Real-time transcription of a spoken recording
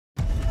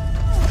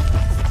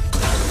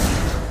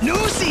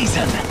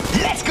season.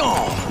 Let's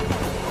go!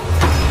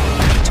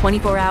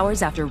 24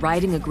 hours after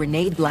riding a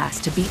grenade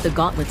blast to beat the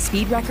Gauntlet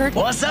speed record,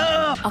 What's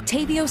up?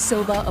 Octavio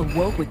Silva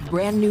awoke with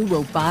brand new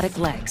robotic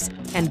legs,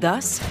 and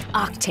thus,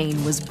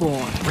 Octane was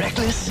born.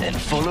 Reckless and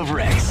full of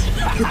wrecks.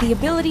 With the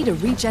ability to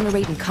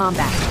regenerate in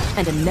combat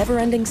and a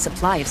never-ending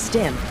supply of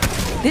stim,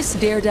 this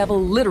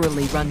daredevil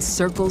literally runs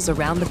circles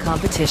around the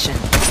competition.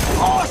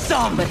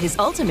 Awesome! But his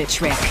ultimate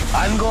trick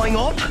I'm going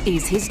up,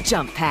 is his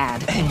jump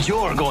pad. and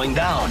you're going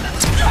down.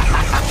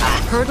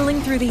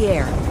 Hurtling through the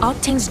air,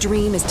 Octane's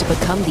dream is to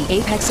become the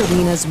Apex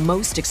Arena's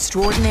most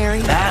extraordinary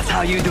That's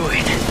how you do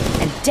it.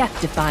 and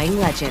death-defying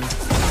legend.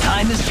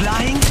 Time is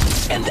flying,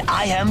 and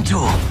I am too.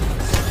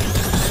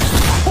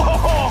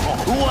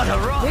 Whoa! What a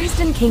ride!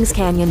 Raised in Kings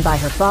Canyon by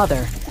her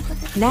father,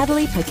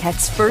 Natalie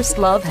Paquette's first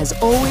love has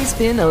always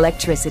been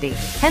electricity,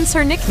 hence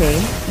her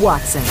nickname,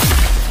 Watson.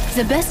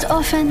 The best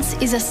offense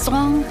is a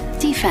strong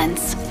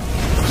defense.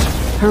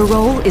 Her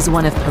role is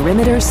one of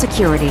perimeter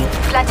security,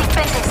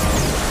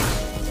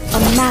 a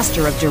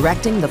master of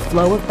directing the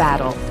flow of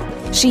battle.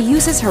 She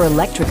uses her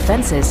electric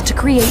fences to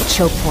create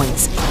choke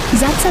points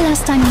That's the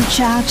last time you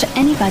charge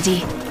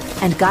anybody.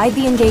 and guide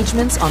the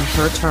engagements on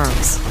her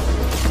terms.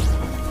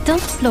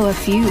 Don't blow a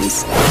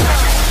fuse.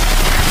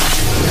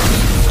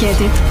 Get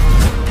it?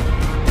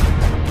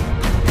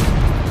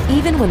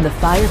 Even when the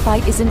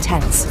firefight is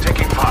intense,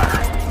 Taking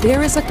fire.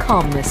 there is a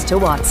calmness to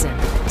Watson.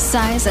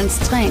 Size and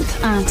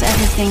strength aren't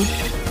everything.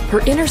 Her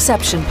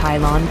interception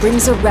pylon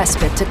brings a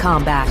respite to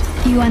combat.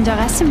 You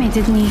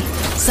underestimated me.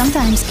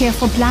 Sometimes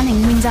careful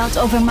planning wins out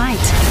over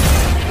might.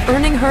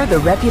 Earning her the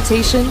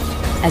reputation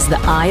as the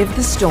Eye of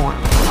the Storm.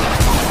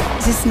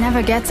 This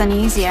never gets any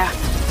easier.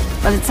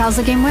 But it's how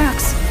the game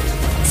works.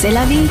 C'est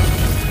la vie.